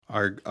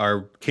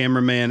Our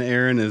cameraman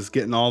Aaron is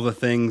getting all the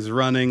things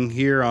running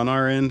here on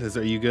our end.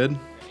 Are you good?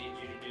 I need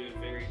you to do a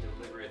very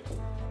deliberate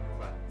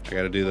clap. I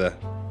got to do the.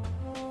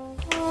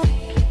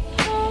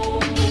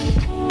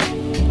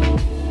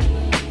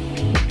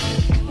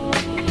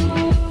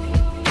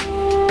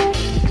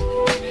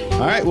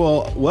 All right,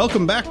 well,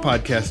 welcome back,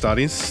 podcast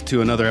audience,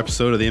 to another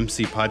episode of the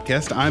MC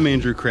Podcast. I'm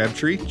Andrew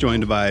Crabtree,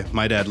 joined by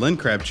my dad, Lynn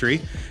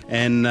Crabtree,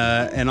 and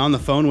on the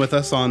phone with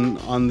us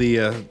on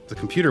the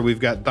computer, we've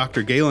got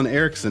Dr. Galen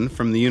Erickson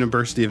from the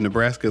University of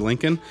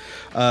Nebraska-Lincoln.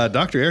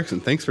 Dr.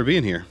 Erickson, thanks for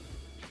being here.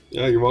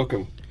 Yeah, you're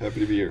welcome. Happy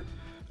to be here.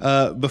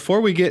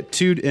 Before we get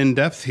too in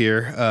depth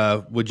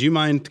here, would you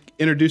mind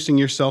introducing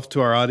yourself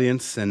to our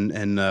audience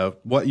and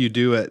what you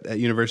do at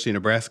University of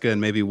Nebraska and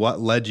maybe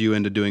what led you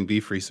into doing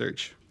beef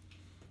research?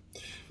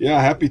 Yeah,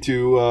 happy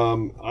to.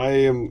 I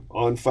am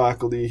on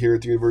faculty here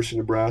at the University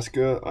of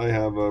Nebraska. I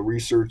have a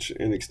research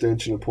and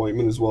extension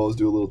appointment as well as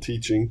do a little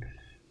teaching.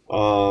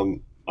 I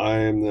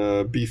am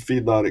the beef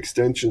feedlot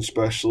extension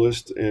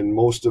specialist, and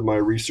most of my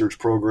research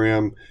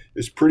program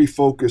is pretty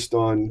focused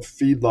on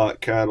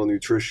feedlot cattle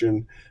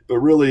nutrition, but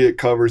really it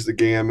covers the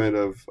gamut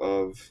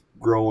of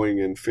growing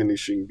and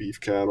finishing beef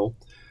cattle.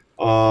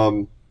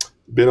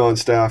 Been on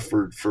staff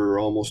for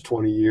almost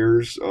 20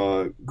 years.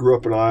 Grew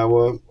up in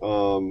Iowa.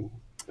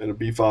 In a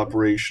beef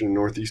operation in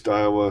Northeast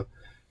Iowa,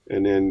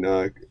 and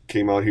then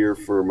came out here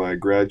for my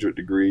graduate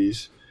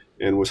degrees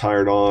and was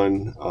hired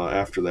on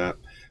after that.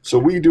 So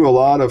we do a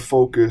lot of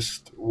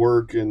focused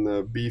work in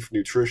the beef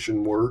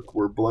nutrition work.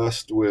 We're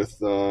blessed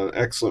with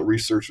excellent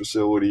research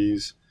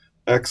facilities,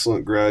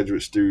 excellent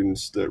graduate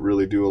students that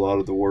really do a lot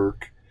of the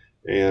work.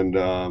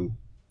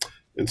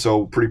 And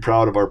so pretty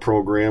proud of our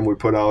program. We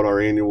put out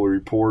our annual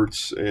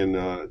reports, and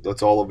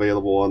that's all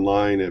available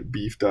online at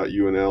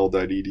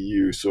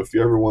beef.unl.edu. So if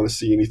you ever want to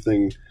see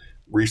anything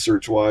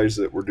research-wise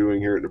that we're doing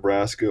here at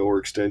Nebraska or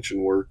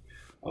extension work,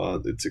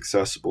 it's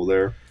accessible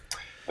there.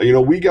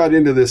 We got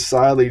into this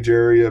silage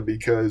area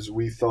because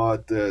we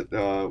thought that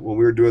when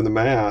we were doing the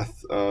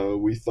math,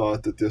 we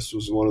thought that this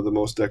was one of the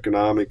most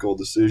economical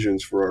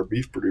decisions for our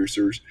beef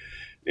producers.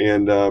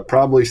 And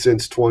probably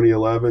since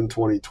 2011,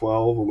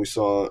 2012, when we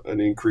saw an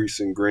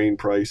increase in grain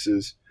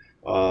prices,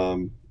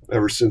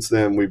 ever since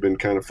then, we've been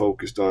kind of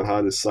focused on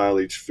how does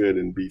silage fit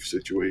in beef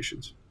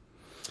situations.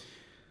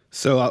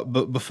 So,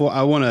 but before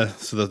I want to,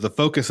 so the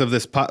focus of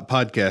this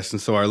podcast,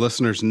 and so our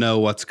listeners know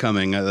what's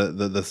coming.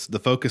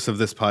 The focus of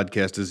this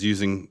podcast is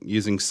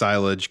using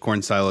silage,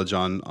 corn silage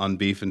on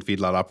beef and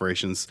feedlot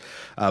operations.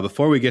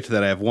 Before we get to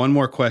that, I have one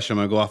more question. I'm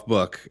going to go off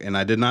book, and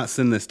I did not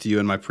send this to you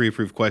in my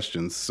pre-approved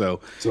questions,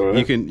 so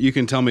right. you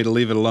can tell me to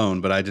leave it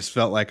alone. But I just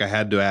felt like I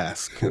had to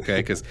ask,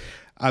 okay? Because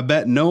I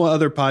bet no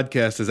other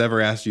podcast has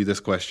ever asked you this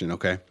question,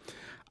 okay?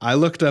 I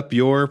looked up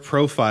your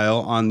profile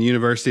on the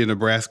University of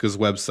Nebraska's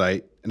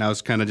website, and I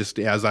was kind of just,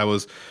 as I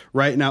was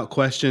writing out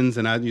questions,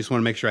 and I just want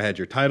to make sure I had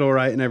your title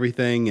right and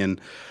everything.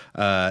 And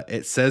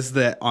it says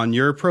that on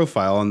your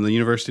profile on the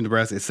University of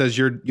Nebraska, it says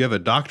you have a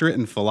doctorate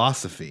in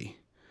philosophy.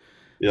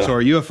 Yeah. So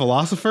are you a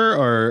philosopher,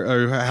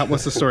 or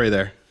what's the story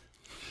there?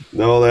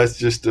 No, that's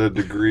just a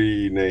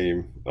degree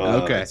name.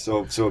 Okay. So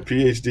a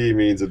PhD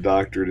means a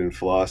doctorate in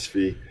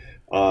philosophy.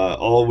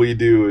 All we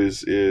do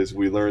is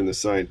we learn the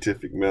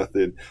scientific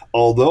method.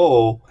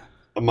 Although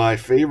my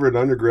favorite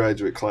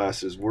undergraduate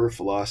classes were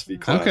philosophy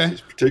classes,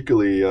 Okay.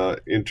 particularly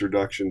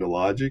Introduction to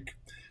Logic.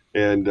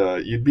 And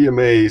you'd be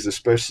amazed,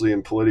 especially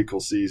in political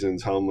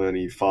seasons, how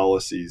many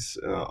fallacies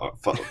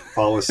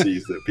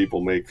that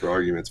people make for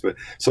arguments. But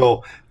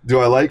so, do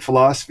I like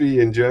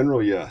philosophy in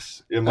general?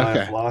 Yes. Am I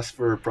a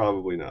philosopher?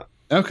 Probably not.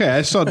 Okay,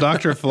 I saw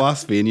Doctor of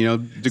Philosophy, and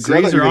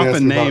degrees are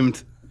often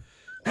named.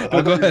 I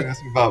thought you were going to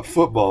ask me about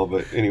football,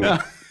 but anyway.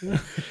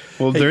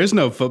 Well, there is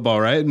no football,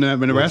 right?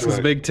 Nebraska's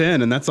right. Big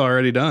Ten, and that's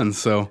already done.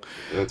 So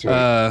That's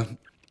right.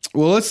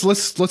 Well,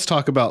 let's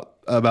talk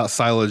about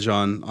silage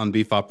on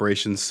beef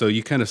operations. So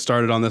you kind of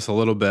started on this a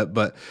little bit,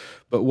 but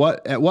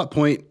at what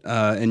point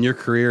in your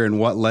career, and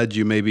what led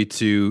you maybe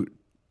to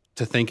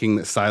thinking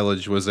that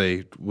silage was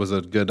a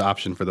good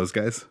option for those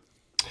guys?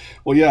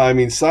 Well, yeah, I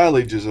mean,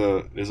 silage is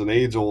an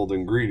age-old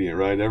ingredient,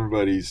 right?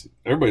 Everybody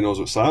knows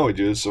what silage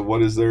is. So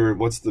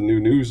what's the new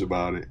news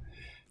about it?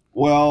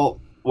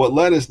 Well, what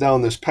led us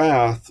down this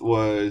path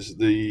was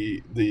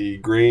the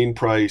grain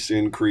price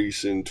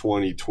increase in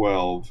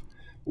 2012.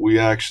 We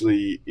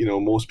actually,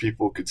 most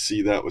people could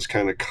see that was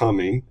kind of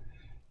coming,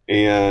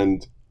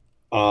 and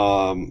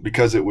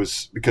because it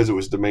was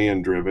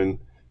demand driven,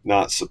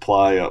 not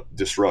supply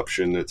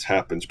disruption that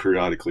happens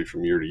periodically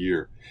from year to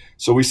year.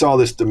 So we saw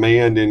this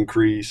demand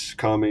increase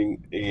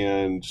coming,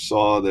 and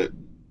saw that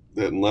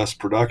unless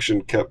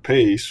production kept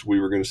pace, we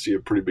were going to see a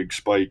pretty big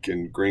spike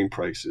in grain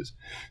prices.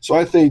 So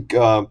I think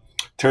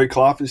Terry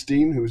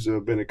Klopfenstein, who's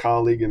been a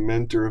colleague and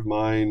mentor of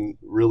mine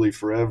really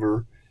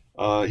forever,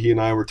 he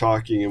and I were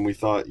talking, and we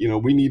thought,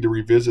 we need to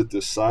revisit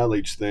this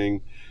silage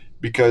thing,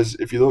 because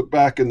if you look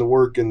back in the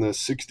work in the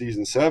 60s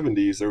and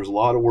 70s, there was a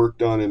lot of work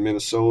done in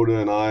Minnesota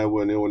and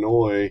Iowa and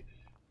Illinois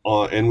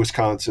in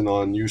Wisconsin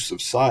on use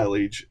of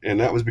silage, and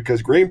that was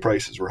because grain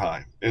prices were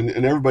high. And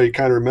everybody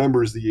kind of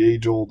remembers the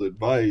age-old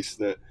advice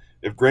that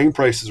if grain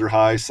prices are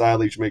high,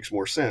 silage makes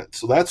more sense.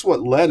 So that's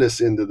what led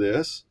us into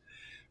this.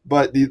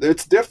 But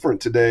it's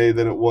different today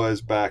than it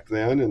was back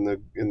then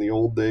in the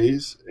old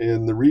days.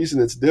 And the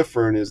reason it's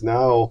different is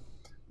now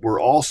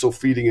we're also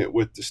feeding it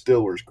with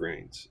distillers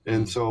grains.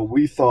 And so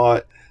we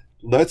thought,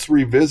 let's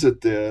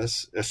revisit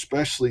this,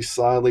 especially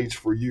silage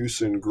for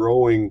use in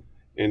growing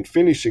and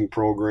finishing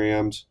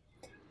programs,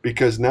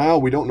 because now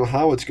we don't know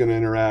how it's going to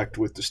interact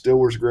with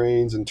distillers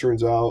grains. And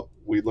turns out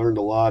we learned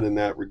a lot in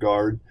that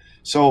regard.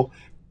 So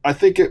I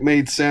think it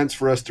made sense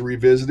for us to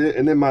revisit it.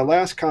 And then my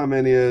last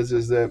comment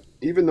is that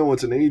even though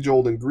it's an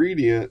age-old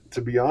ingredient,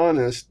 to be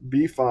honest,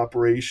 beef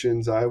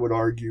operations, I would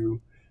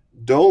argue,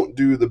 don't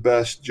do the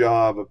best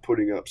job of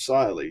putting up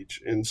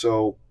silage. And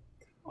so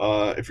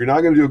if you're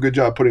not going to do a good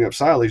job putting up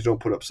silage, don't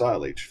put up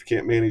silage. If you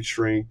can't manage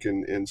shrink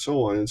and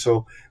so on. And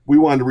so we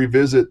wanted to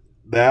revisit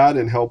that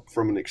and help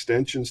from an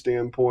extension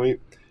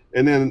standpoint.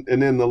 And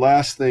then the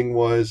last thing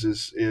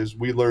is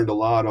we learned a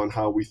lot on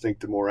how we think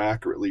to more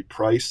accurately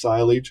price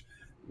silage.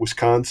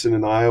 Wisconsin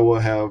and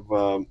Iowa have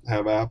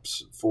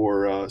apps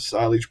for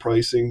silage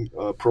pricing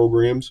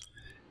programs,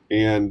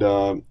 and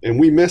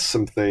we missed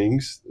some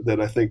things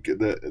that I think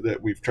that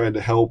we've tried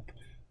to help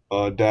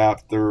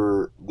adapt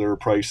their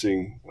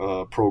pricing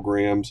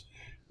programs.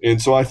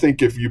 And so I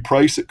think if you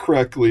price it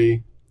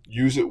correctly,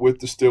 use it with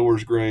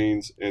distillers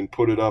grains, and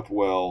put it up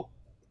well,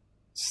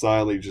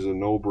 silage is a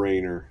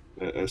no-brainer,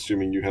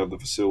 assuming you have the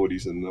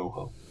facilities and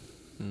know-how.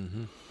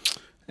 Mm-hmm.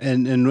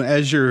 And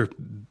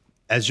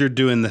as you're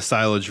doing the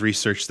silage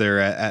research there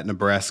at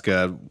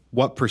Nebraska,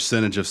 what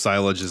percentage of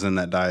silage is in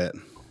that diet?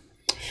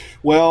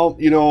 Well,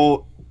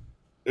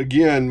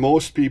 again,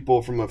 most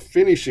people from a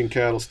finishing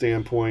cattle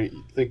standpoint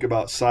think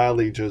about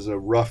silage as a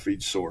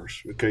roughage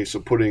source. Okay, so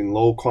putting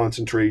low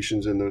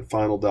concentrations in the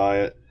final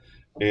diet,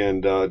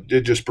 and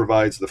it just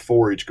provides the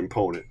forage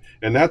component,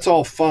 and that's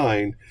all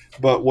fine.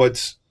 But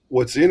what's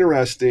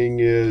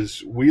interesting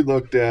is we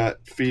looked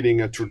at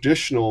feeding a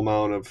traditional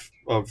amount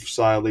of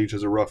silage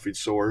as a roughage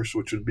source,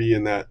 which would be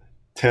in that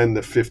 10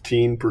 to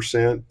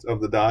 15% of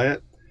the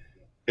diet.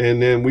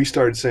 And then we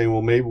started saying,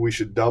 well, maybe we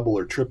should double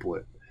or triple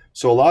it.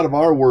 So a lot of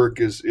our work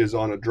is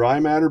on a dry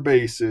matter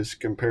basis,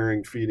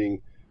 comparing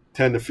feeding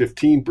 10 to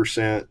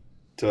 15%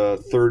 to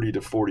 30 to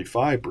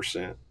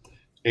 45%.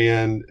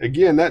 And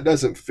again, that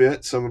doesn't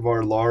fit some of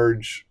our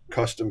large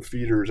custom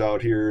feeders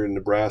out here in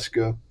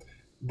Nebraska,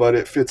 but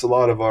it fits a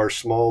lot of our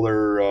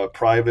smaller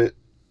private,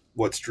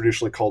 what's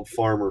traditionally called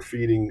farmer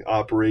feeding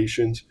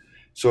operations.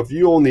 So if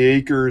you own the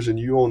acres and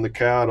you own the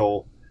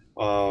cattle,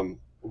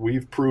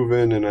 we've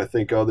proven, and I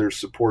think others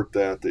support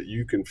that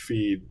you can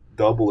feed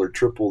double or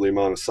triple the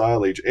amount of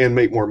silage and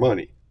make more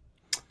money.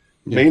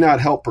 Yeah. May not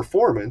help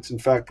performance. In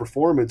fact,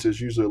 performance is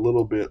usually a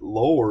little bit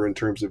lower in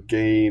terms of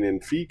gain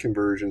and feed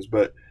conversions,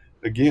 but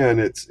again,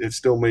 it's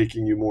still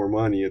making you more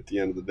money at the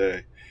end of the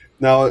day.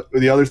 Now,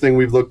 the other thing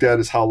we've looked at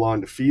is how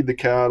long to feed the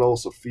cattle,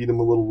 so feed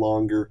them a little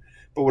longer.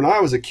 But when I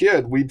was a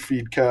kid, we'd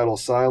feed cattle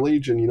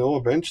silage, and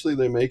eventually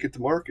they make it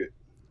to market.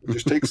 It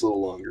just takes a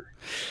little longer,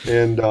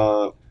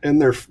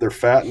 and their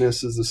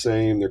fatness is the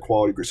same, their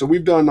quality. So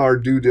we've done our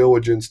due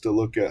diligence to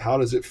look at how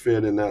does it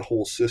fit in that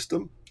whole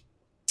system.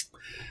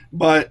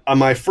 But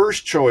my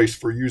first choice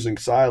for using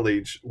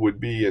silage would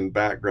be in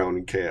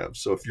backgrounding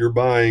calves. So if you're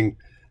buying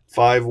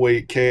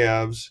 5-weight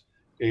calves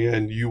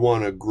and you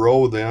want to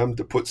grow them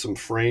to put some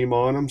frame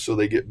on them so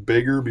they get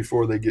bigger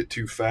before they get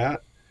too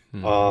fat,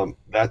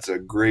 that's a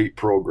great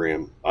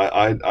program.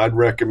 I'd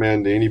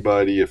recommend to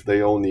anybody, if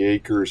they own the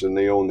acres and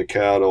they own the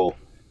cattle,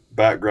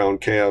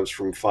 background calves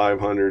from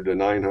 500 to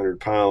 900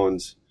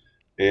 pounds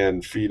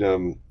and feed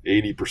them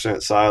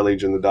 80%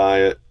 silage in the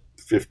diet,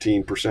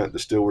 15%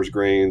 distillers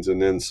grains,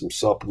 and then some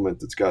supplement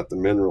that's got the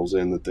minerals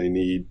in that they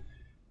need.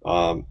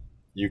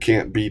 You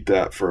can't beat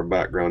that for a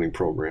backgrounding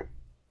program.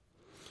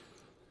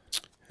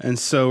 And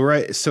so,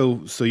 right.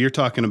 So you're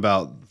talking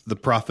about the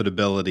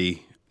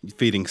profitability,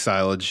 feeding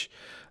silage,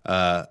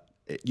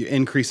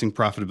 increasing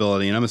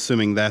profitability. And I'm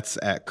assuming that's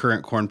at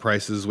current corn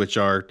prices, which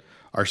are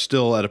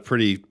still at a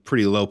pretty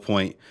low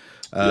point.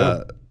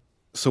 Yeah.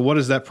 So what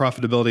does that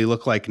profitability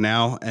look like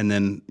now? And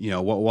then,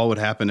 what would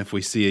happen if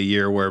we see a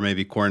year where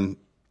maybe corn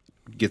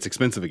gets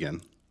expensive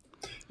again?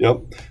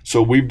 Yep.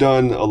 So we've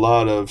done a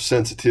lot of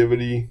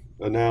sensitivity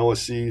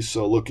analyses.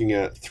 So looking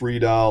at $3,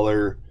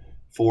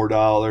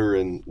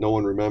 $4, and no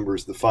one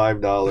remembers the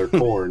 $5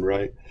 corn,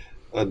 right?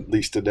 At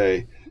least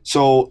today.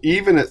 So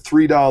even at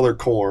 $3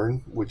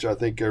 corn, which I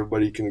think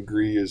everybody can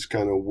agree is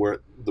kind of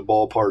where the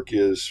ballpark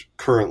is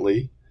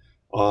currently,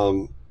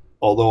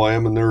 although I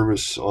am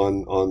nervous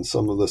on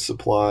some of the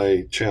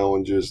supply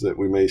challenges that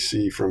we may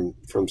see from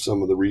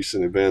some of the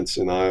recent events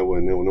in Iowa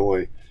and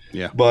Illinois.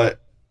 Yeah. But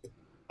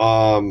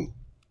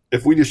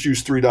if we just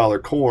use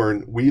 $3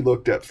 corn, we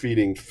looked at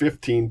feeding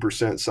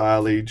 15%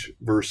 silage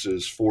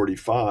versus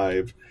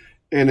 45,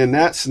 and in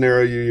that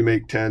scenario, you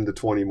make $10 to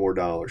 $20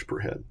 more per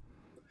head.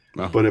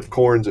 Oh. But if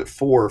corn's at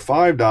 $4 or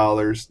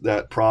 $5,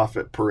 that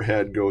profit per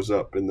head goes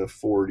up in the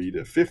 $40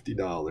 to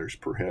 $50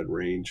 per head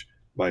range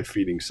by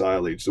feeding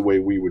silage, the way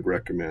we would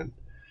recommend.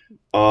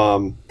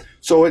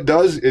 So it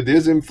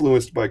is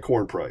influenced by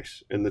corn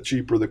price, and the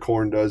cheaper the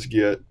corn does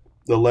get,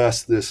 the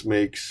less this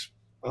makes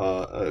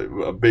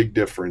a big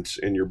difference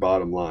in your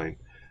bottom line.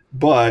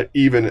 But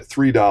even at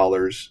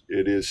 $3,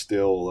 it is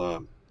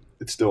still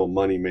it's still a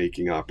money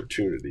making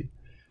opportunity.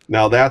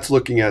 Now that's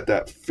looking at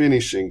that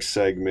finishing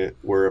segment,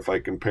 where if I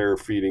compare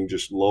feeding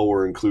just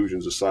lower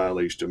inclusions of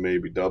silage to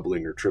maybe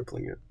doubling or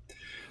tripling it.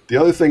 The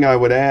other thing I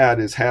would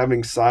add is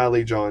having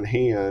silage on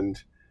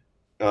hand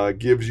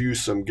gives you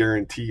some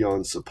guarantee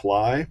on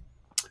supply.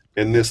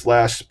 And this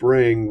last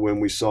spring, when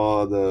we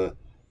saw the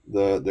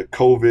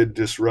COVID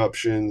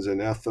disruptions in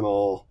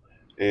ethanol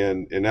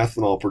and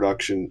ethanol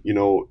production,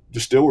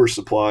 distiller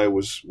supply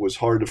was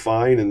hard to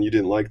find, and you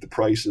didn't like the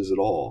prices at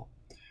all.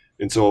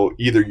 And so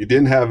either you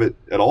didn't have it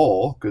at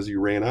all because you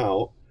ran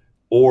out,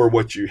 or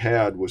what you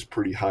had was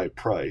pretty high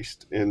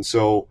priced. And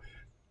so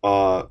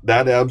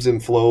that ebbs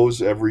and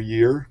flows every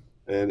year,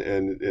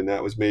 and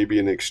that was maybe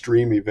an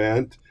extreme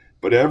event.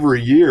 But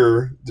every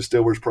year,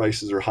 distillers'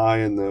 prices are high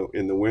in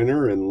the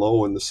winter and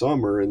low in the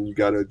summer, and you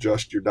got to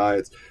adjust your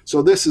diets.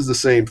 So this is the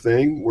same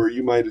thing, where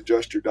you might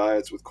adjust your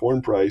diets with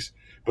corn price,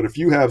 but if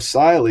you have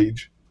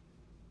silage,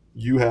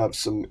 you have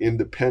some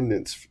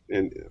independence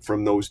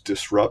from those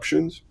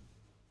disruptions.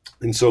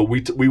 And so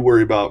we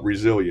worry about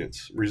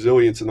resilience.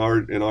 Resilience in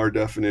our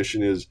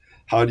definition is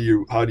how do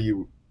you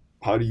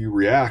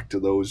react to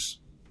those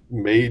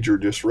major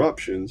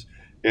disruptions?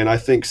 And I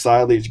think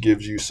silage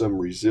gives you some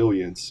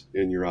resilience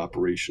in your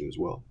operation as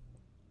well.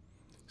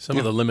 Some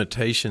of the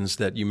limitations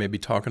that you may be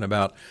talking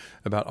about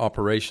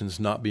operations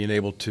not being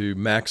able to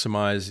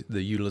maximize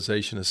the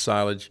utilization of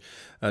silage,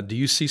 do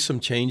you see some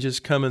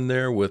changes coming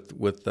there with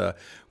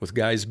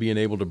guys being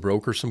able to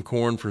broker some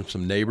corn from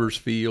some neighbors'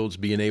 fields,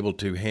 being able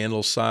to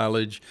handle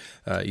silage,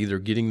 either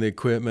getting the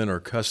equipment or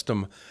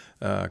custom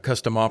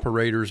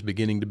operators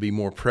beginning to be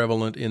more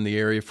prevalent in the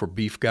area for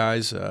beef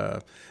guys?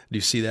 Do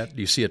you see that?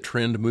 Do you see a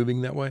trend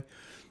moving that way?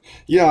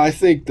 Yeah, I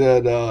think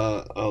that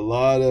a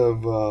lot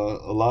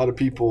of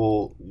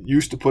people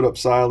used to put up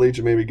silage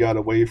and maybe got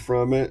away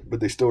from it, but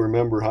they still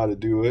remember how to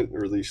do it,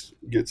 or at least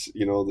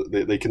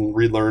they can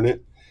relearn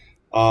it.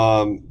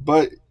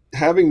 But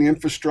having the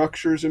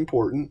infrastructure is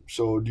important.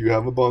 So do you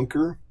have a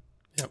bunker?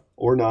 Yep.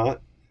 Or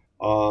not?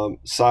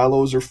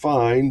 Silos are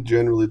fine.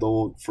 Generally,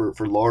 though, for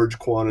large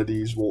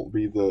quantities won't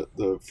be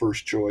the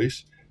first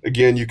choice.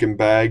 Again, you can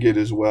bag it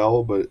as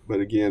well, but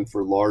again,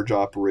 for large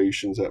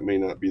operations, that may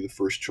not be the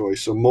first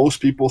choice. So most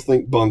people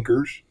think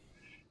bunkers.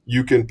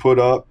 You can put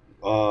up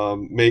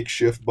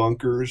makeshift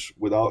bunkers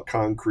without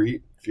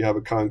concrete. If you have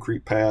a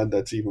concrete pad,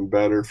 that's even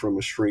better from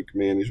a shrink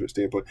management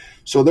standpoint.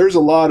 So there's a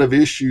lot of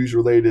issues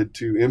related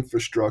to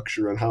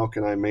infrastructure and how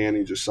can I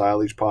manage a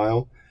silage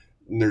pile.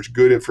 And there's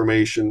good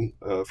information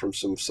from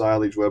some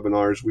silage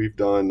webinars we've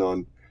done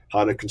on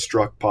how to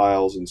construct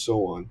piles and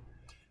so on.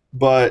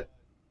 But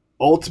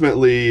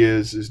ultimately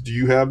is do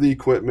you have the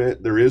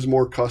equipment? There is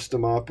more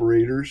custom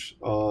operators.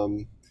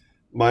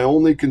 My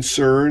only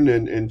concern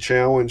and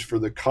challenge for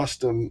the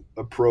custom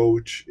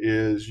approach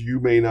is you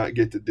may not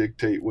get to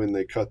dictate when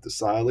they cut the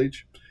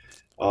silage.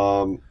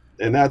 And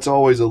that's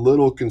always a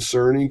little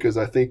concerning, because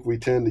I think we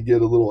tend to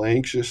get a little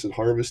anxious at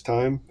harvest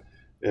time,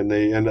 and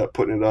they end up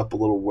putting it up a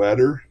little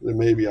wetter than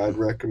maybe I'd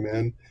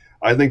recommend.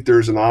 I think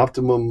there's an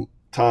optimum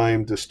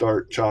time to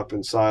start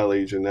chopping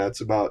silage, and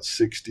that's about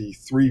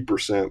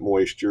 63%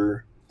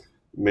 moisture,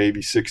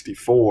 maybe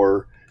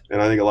 64%.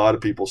 And I think a lot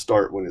of people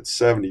start when it's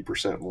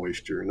 70%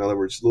 moisture. In other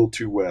words, a little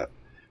too wet.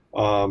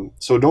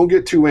 So don't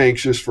get too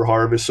anxious for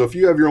harvest. So if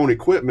you have your own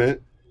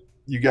equipment,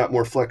 you got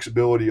more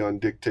flexibility on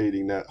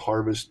dictating that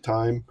harvest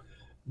time,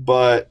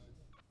 but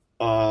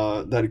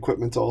that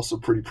equipment's also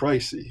pretty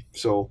pricey.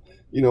 So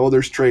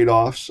there's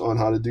trade-offs on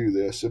how to do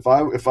this. If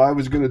I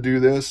was going to do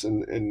this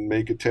and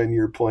make a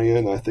 10-year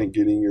plan, I think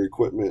getting your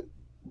equipment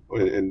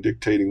and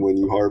dictating when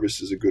you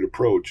harvest is a good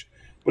approach.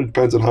 But it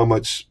depends on how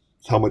much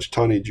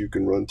tonnage you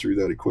can run through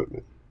that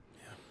equipment.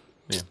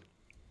 Yeah.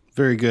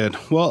 Very good.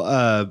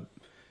 Well,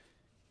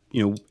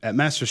 at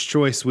Master's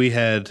Choice, we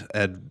had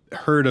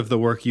heard of the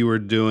work you were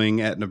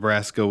doing at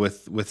Nebraska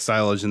with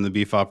silage and the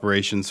beef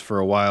operations for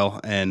a while,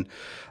 and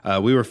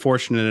we were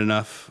fortunate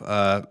enough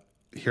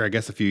here, I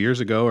guess, a few years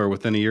ago, or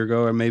within a year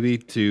ago, or maybe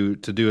to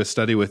do a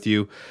study with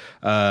you,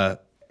 and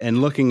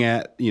looking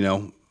at,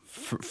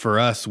 for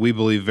us, we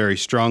believe very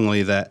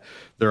strongly that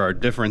there are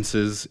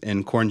differences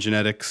in corn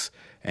genetics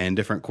and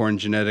different corn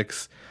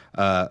genetics.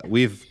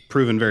 We've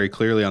proven very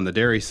clearly on the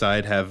dairy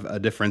side have a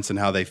difference in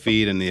how they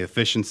feed and the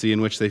efficiency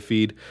in which they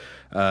feed.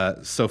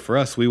 So for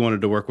us, we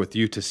wanted to work with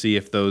you to see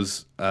if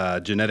those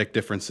genetic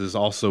differences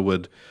also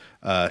would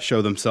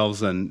show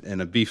themselves in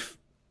a beef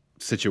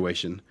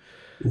situation.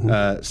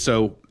 Mm-hmm.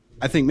 So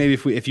I think maybe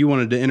if you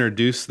wanted to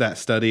introduce that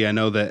study, I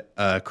know that,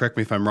 correct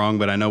me if I'm wrong,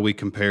 but I know we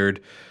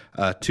compared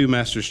two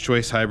Master's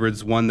Choice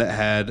hybrids, one that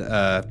had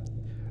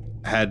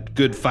had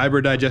good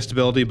fiber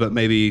digestibility, but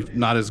maybe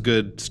not as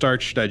good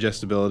starch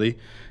digestibility.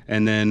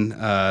 And then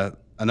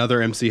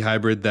another MC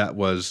hybrid that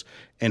was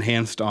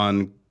enhanced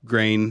on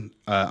grain,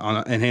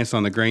 enhanced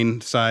on the grain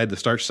side, the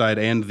starch side,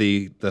 and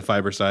the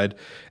fiber side,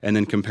 and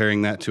then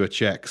comparing that to a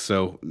Czech.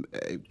 So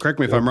correct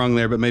me if I'm wrong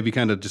there, but maybe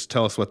kind of just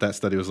tell us what that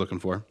study was looking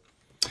for.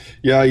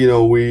 Yeah,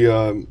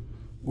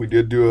 we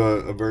did do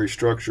a very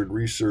structured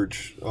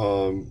research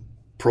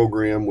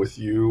program with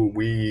you.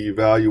 We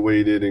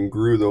evaluated and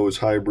grew those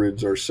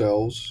hybrids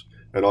ourselves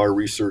at our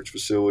research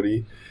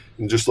facility.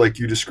 And just like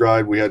you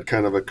described, we had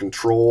kind of a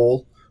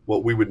control,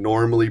 what we would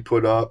normally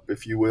put up,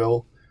 if you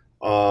will.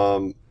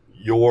 I'm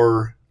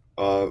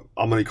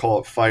going to call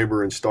it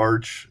fiber and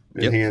starch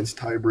enhanced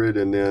hybrid,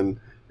 and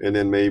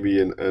then maybe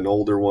an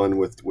older one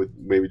with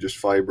maybe just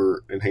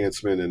fiber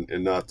enhancement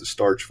and not the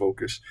starch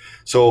focus.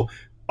 So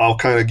I'll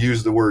kind of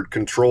use the word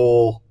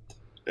control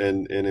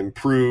and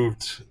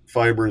improved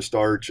fiber and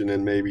starch, and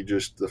then maybe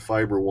just the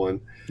fiber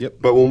one. Yep.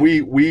 But when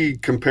we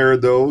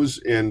compared those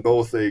in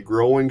both a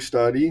growing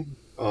study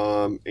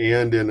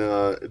and in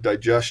a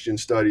digestion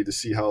study to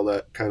see how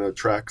that kind of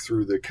tracked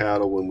through the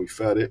cattle when we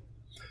fed it.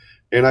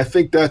 And I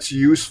think that's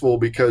useful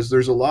because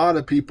there's a lot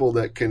of people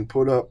that can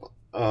put up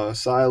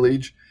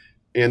silage,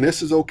 and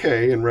this is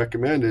okay and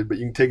recommended, but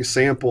you can take a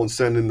sample and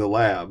send in the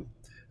lab.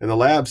 And the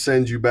lab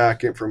sends you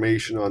back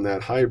information on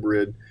that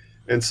hybrid.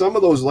 And some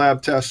of those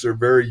lab tests are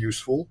very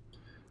useful.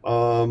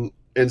 And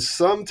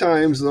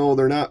sometimes, though,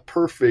 they're not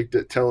perfect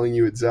at telling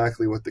you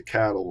exactly what the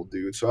cattle will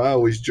do. So I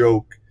always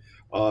joke,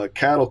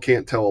 cattle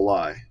can't tell a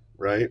lie,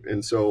 right?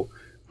 And so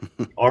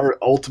our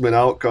ultimate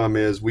outcome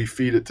is we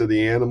feed it to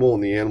the animal,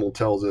 and the animal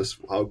tells us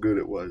how good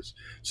it was.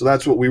 So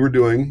that's what we were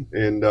doing,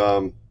 and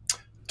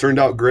turned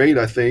out great,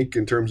 I think,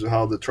 in terms of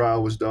how the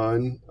trial was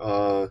done.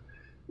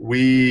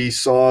 We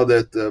saw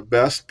that the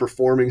best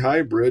performing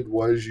hybrid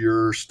was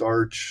your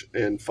starch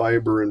and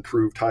fiber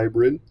improved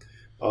hybrid.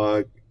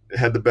 It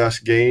had the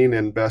best gain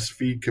and best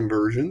feed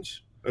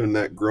conversions in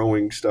that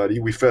growing study.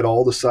 We fed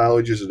all the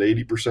silages at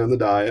 80% of the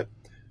diet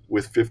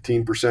with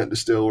 15%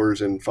 distillers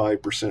and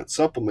 5%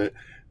 supplement,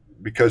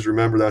 because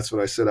remember, that's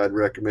what I said I'd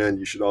recommend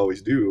you should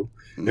always do.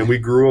 And we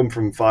grew them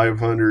from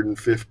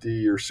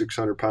 550 or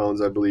 600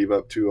 pounds, I believe,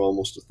 up to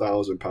almost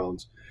 1,000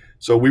 pounds.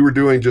 So we were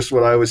doing just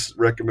what I was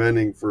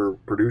recommending for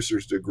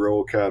producers to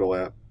grow cattle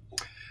at.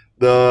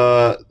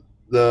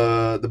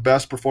 The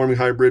best performing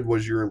hybrid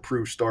was your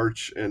improved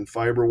starch and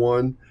fiber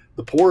one.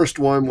 The poorest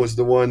one was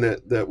the one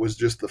that was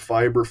just the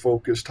fiber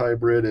focused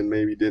hybrid and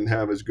maybe didn't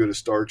have as good a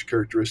starch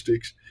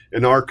characteristics.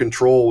 And our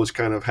control was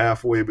kind of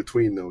halfway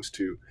between those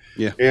two.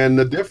 Yeah. And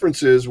the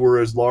differences were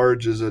as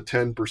large as a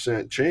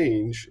 10%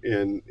 change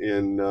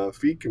in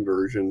feed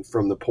conversion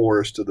from the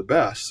poorest to the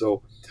best.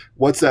 So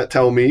what's that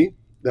tell me?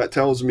 That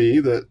tells me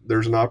that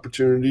there's an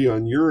opportunity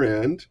on your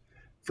end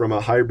from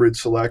a hybrid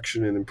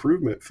selection and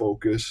improvement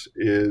focus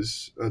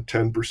is a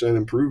 10%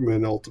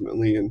 improvement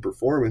ultimately in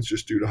performance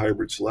just due to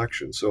hybrid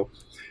selection. So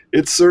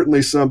it's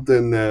certainly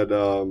something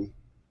that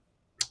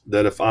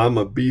if I'm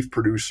a beef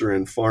producer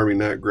and farming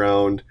that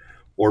ground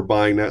or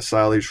buying that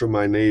silage from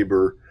my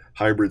neighbor,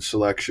 hybrid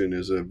selection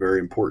is a very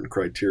important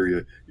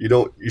criteria.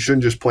 You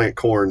shouldn't just plant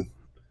corn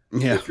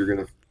if you're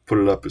going to put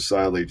it up as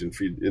silage and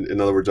feed.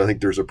 In other words, I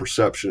think there's a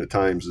perception at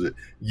times that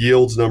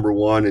yield's number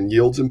one, and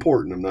yield's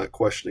important. I'm not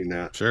questioning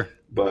that. Sure.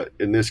 But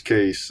in this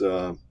case,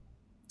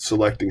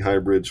 selecting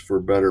hybrids for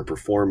better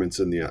performance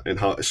and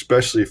how,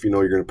 especially if you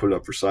know you're going to put it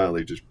up for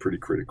silage, is pretty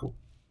critical.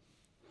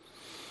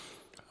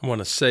 I want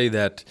to say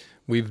that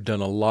we've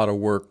done a lot of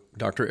work,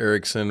 Dr.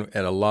 Erickson,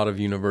 at a lot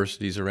of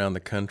universities around the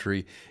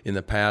country in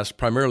the past,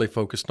 primarily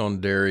focused on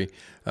dairy,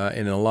 and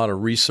in a lot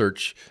of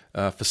research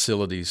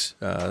facilities.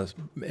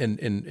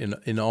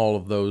 In all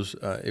of those,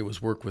 it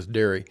was work with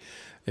dairy.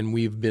 And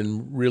we've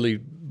been really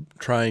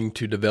trying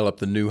to develop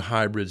the new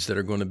hybrids that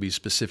are going to be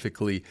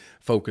specifically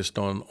focused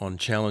on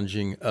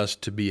challenging us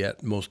to be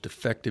at most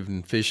effective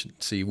and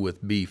efficiency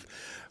with beef.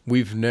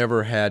 We've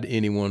never had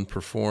anyone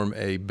perform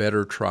a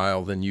better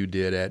trial than you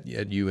did at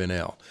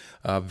UNL.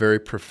 Very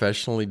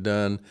professionally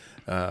done,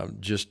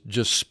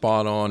 just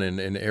spot on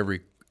in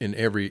every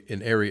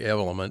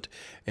element,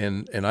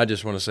 and I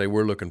just want to say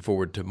we're looking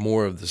forward to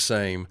more of the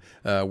same,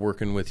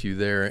 working with you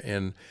there,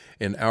 and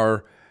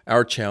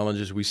our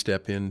challenge as we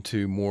step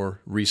into more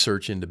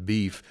research into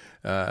beef.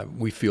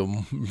 We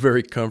feel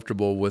very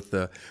comfortable with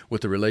the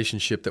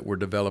relationship that we're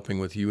developing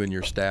with you and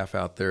your staff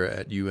out there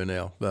at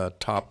UNL.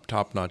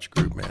 Top-notch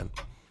group, man.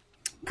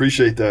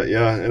 Appreciate that.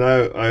 Yeah, and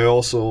I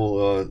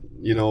also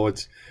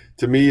it's,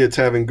 to me, it's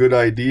having good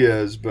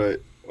ideas,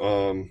 but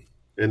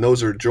and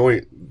those are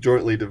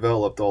jointly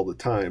developed all the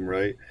time,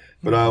 right?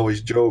 But I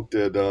always joke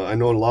that I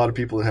know a lot of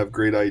people that have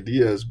great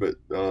ideas, but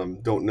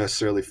don't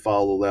necessarily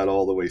follow that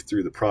all the way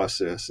through the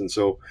process. And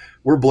so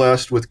we're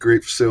blessed with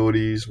great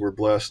facilities. We're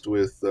blessed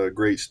with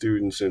great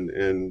students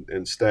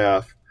and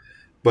staff.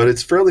 But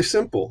it's fairly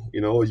simple.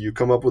 You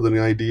come up with an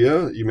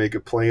idea, you make a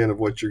plan of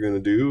what you're going to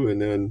do,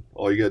 and then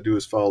all you got to do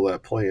is follow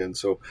that plan.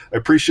 So I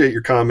appreciate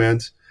your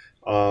comments.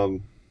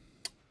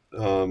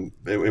 and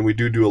we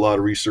do a lot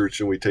of research,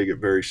 and we take it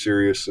very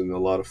serious and a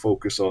lot of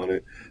focus on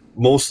it,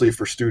 mostly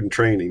for student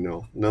training,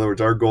 though. In other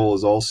words, our goal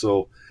is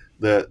also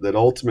that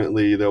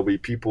ultimately there'll be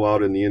people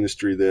out in the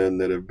industry then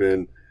that have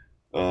been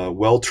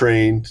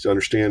well-trained to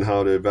understand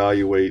how to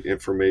evaluate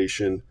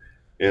information,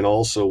 and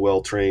also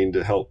well-trained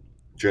to help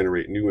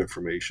generate new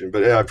information.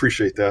 But yeah, I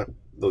appreciate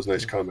those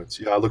nice comments.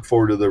 Yeah, I look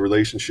forward to the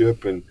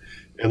relationship, and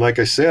like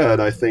I said,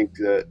 I think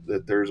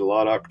that there's a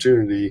lot of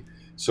opportunity.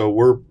 So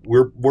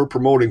we're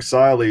promoting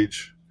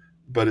silage,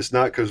 but it's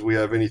not because we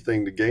have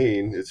anything to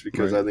gain. It's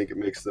because I think it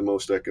makes the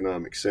most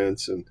economic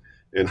sense, and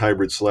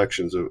hybrid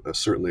selection is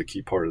certainly a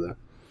key part of that.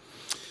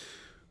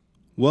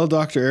 Well,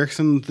 Dr.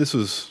 Erickson, this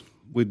was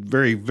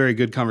very, very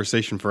good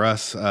conversation for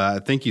us.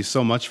 Thank you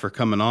so much for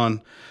coming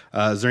on.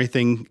 Is there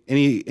anything,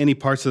 any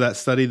parts of that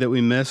study that we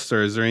missed,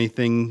 or is there any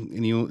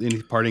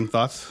parting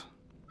thoughts?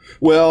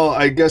 Well,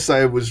 I guess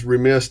I was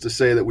remiss to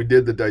say that we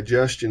did the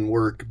digestion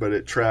work, but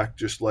it tracked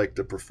just like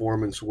the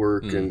performance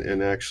work,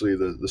 and actually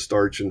the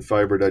starch and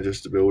fiber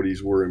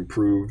digestibilities were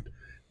improved,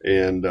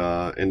 and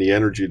the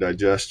energy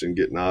digestion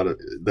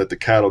that the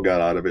cattle got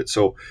out of it.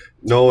 So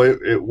no,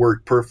 it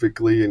worked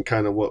perfectly and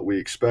kind of what we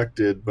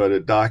expected, but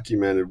it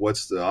documented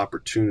what's the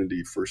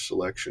opportunity for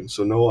selection.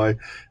 So no,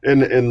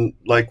 and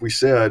like we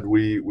said,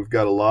 we've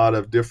got a lot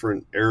of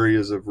different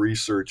areas of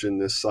research in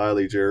this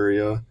silage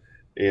area,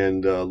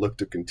 and look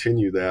to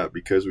continue that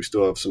because we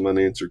still have some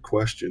unanswered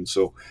questions.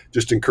 So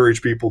just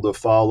encourage people to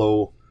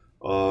follow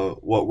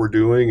what we're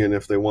doing, and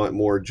if they want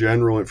more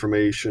general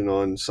information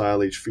on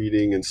silage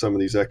feeding and some of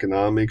these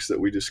economics that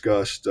we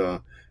discussed,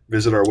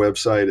 visit our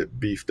website at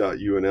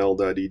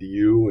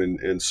beef.unl.edu,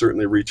 and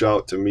certainly reach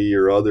out to me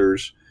or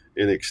others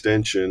in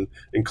Extension,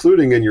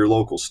 including in your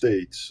local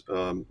states.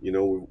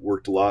 We've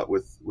worked a lot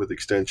with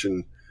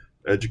Extension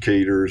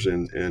educators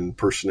and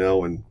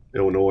personnel in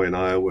Illinois and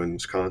Iowa and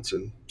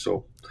Wisconsin.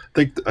 So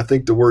I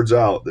think the word's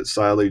out that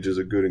silage is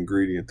a good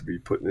ingredient to be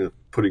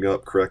putting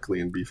up correctly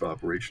in beef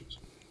operations.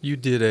 You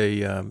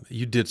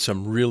did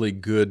some really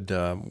good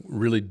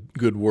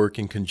work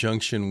in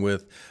conjunction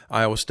with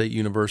Iowa State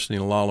University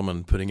in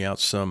Lallemand, putting out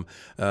some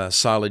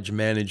silage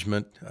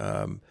management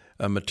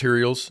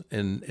materials.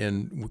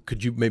 And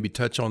could you maybe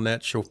touch on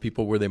that, show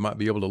people where they might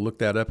be able to look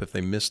that up if they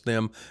missed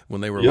them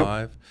when they were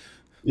live?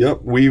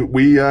 Yep,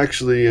 we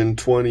actually in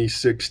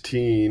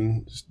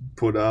 2016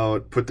 put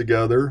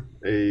together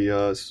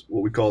a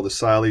what we call the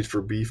Silage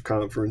for Beef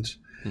Conference.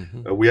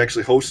 Mm-hmm. We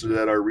actually hosted it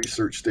at our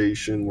research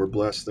station. We're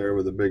blessed there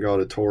with a big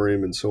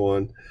auditorium and so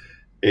on.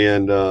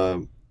 And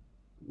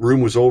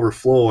room was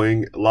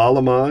overflowing.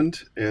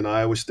 Lallemand and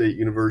Iowa State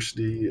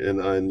University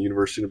and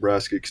University of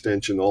Nebraska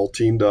Extension all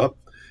teamed up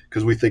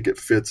because we think it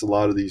fits a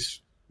lot of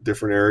these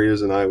different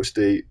areas. And Iowa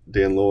State,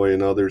 Dan Loy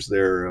and others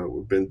there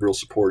have been real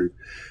supportive.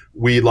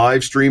 We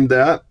live streamed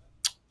that.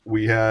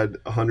 We had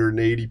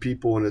 180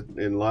 people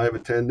in live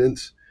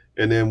attendance.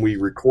 And then we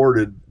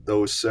recorded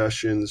those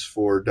sessions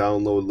for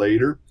download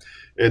later.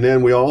 And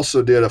then we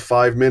also did a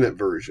 5-minute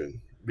version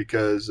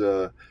because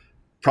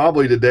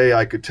probably today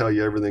I could tell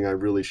you everything I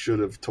really should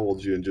have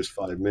told you in just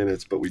 5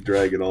 minutes, but we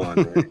drag it on.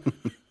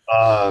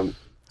 Right?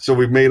 So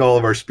we've made all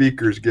of our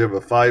speakers give a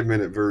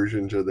 5-minute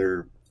version to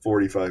their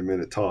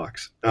 45-minute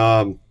talks.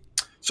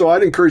 So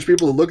I'd encourage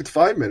people to look at the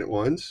 5-minute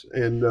ones.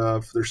 And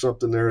if there's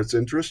something there that's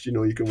interest,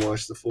 you can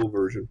watch the full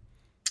version.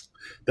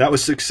 That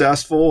was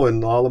successful,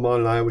 and Lallemand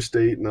and Iowa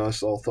State and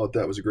us all thought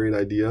that was a great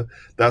idea.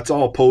 That's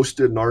all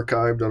posted and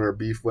archived on our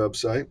beef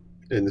website,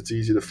 and it's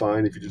easy to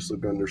find if you just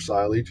look under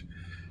silage.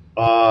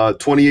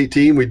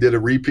 2018, we did a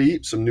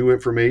repeat, some new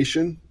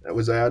information that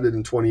was added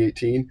in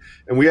 2018,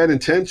 and we had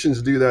intentions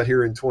to do that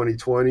here in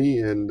 2020,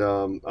 and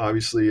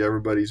obviously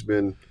everybody's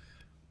been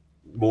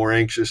more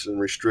anxious and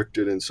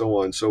restricted and so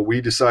on. So we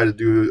decided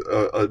to do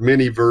a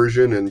mini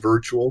version and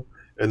virtual,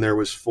 and there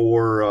was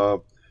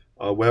 4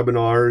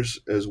 webinars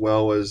as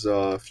well as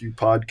a few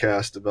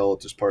podcasts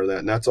developed as part of that.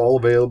 And that's all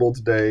available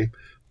today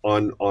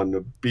on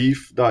the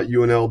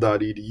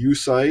beef.unl.edu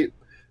site,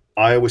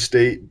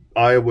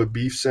 Iowa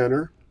Beef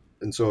Center.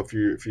 And so if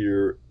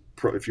you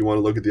want to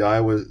look at the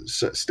Iowa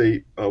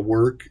State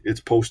work, it's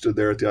posted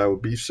there at the Iowa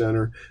Beef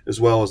Center, as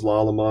well as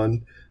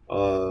Lallemand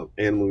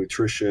Animal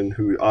Nutrition,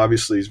 who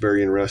obviously is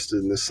very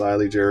interested in this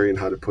silage area and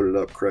how to put it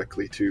up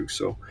correctly too.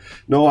 So,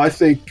 no, I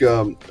think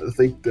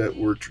that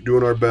we're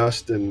doing our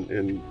best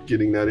in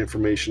getting that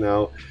information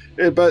out.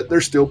 But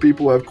there's still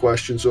people who have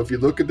questions. So if you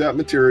look at that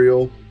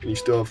material and you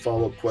still have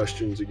follow-up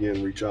questions,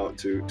 again, reach out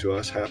to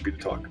us. Happy to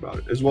talk about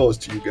it, as well as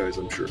to you guys,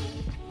 I'm sure.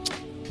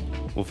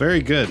 Well,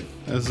 very good.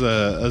 As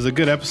a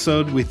good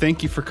episode. We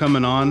thank you for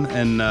coming on,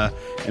 and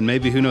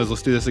maybe, who knows,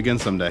 let's do this again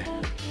someday.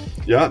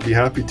 Yeah, I'd be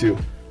happy to.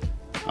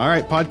 All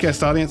right,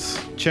 podcast audience,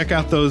 check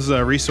out those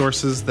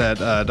resources that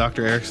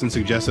Dr. Erickson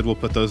suggested. We'll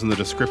put those in the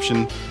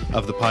description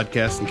of the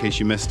podcast in case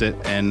you missed it.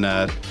 And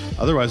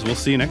otherwise, we'll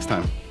see you next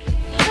time.